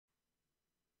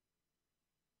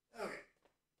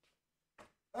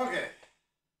Okay.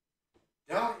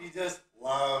 Don't you just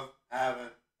love having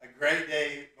a great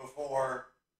day before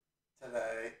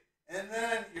today, and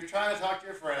then you're trying to talk to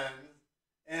your friends,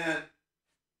 and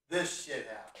this shit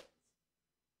happens,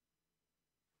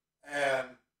 and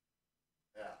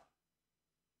yeah,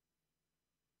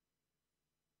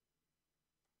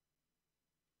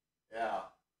 yeah,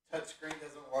 touchscreen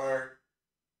doesn't work.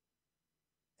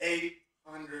 $800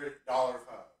 phone,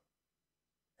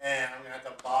 and I'm gonna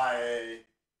have to buy a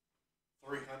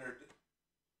 300. I'm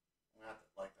gonna have to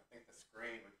I think the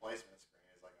screen replacement screen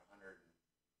is like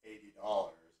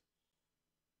 $180.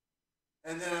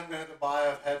 And then I'm going to have to buy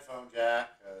a headphone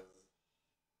jack because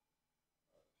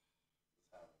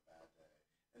I was having a bad day.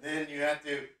 And then you have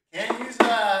to, can't use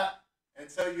that. And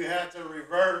so you have to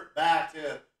revert back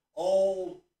to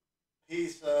old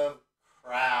piece of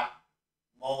crap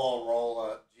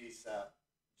Motorola G7.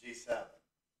 G7.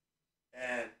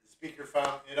 And the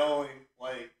speakerphone, it only,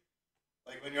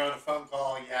 like when you're on a phone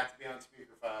call, you have to be on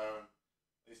speakerphone.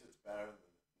 At least it's better than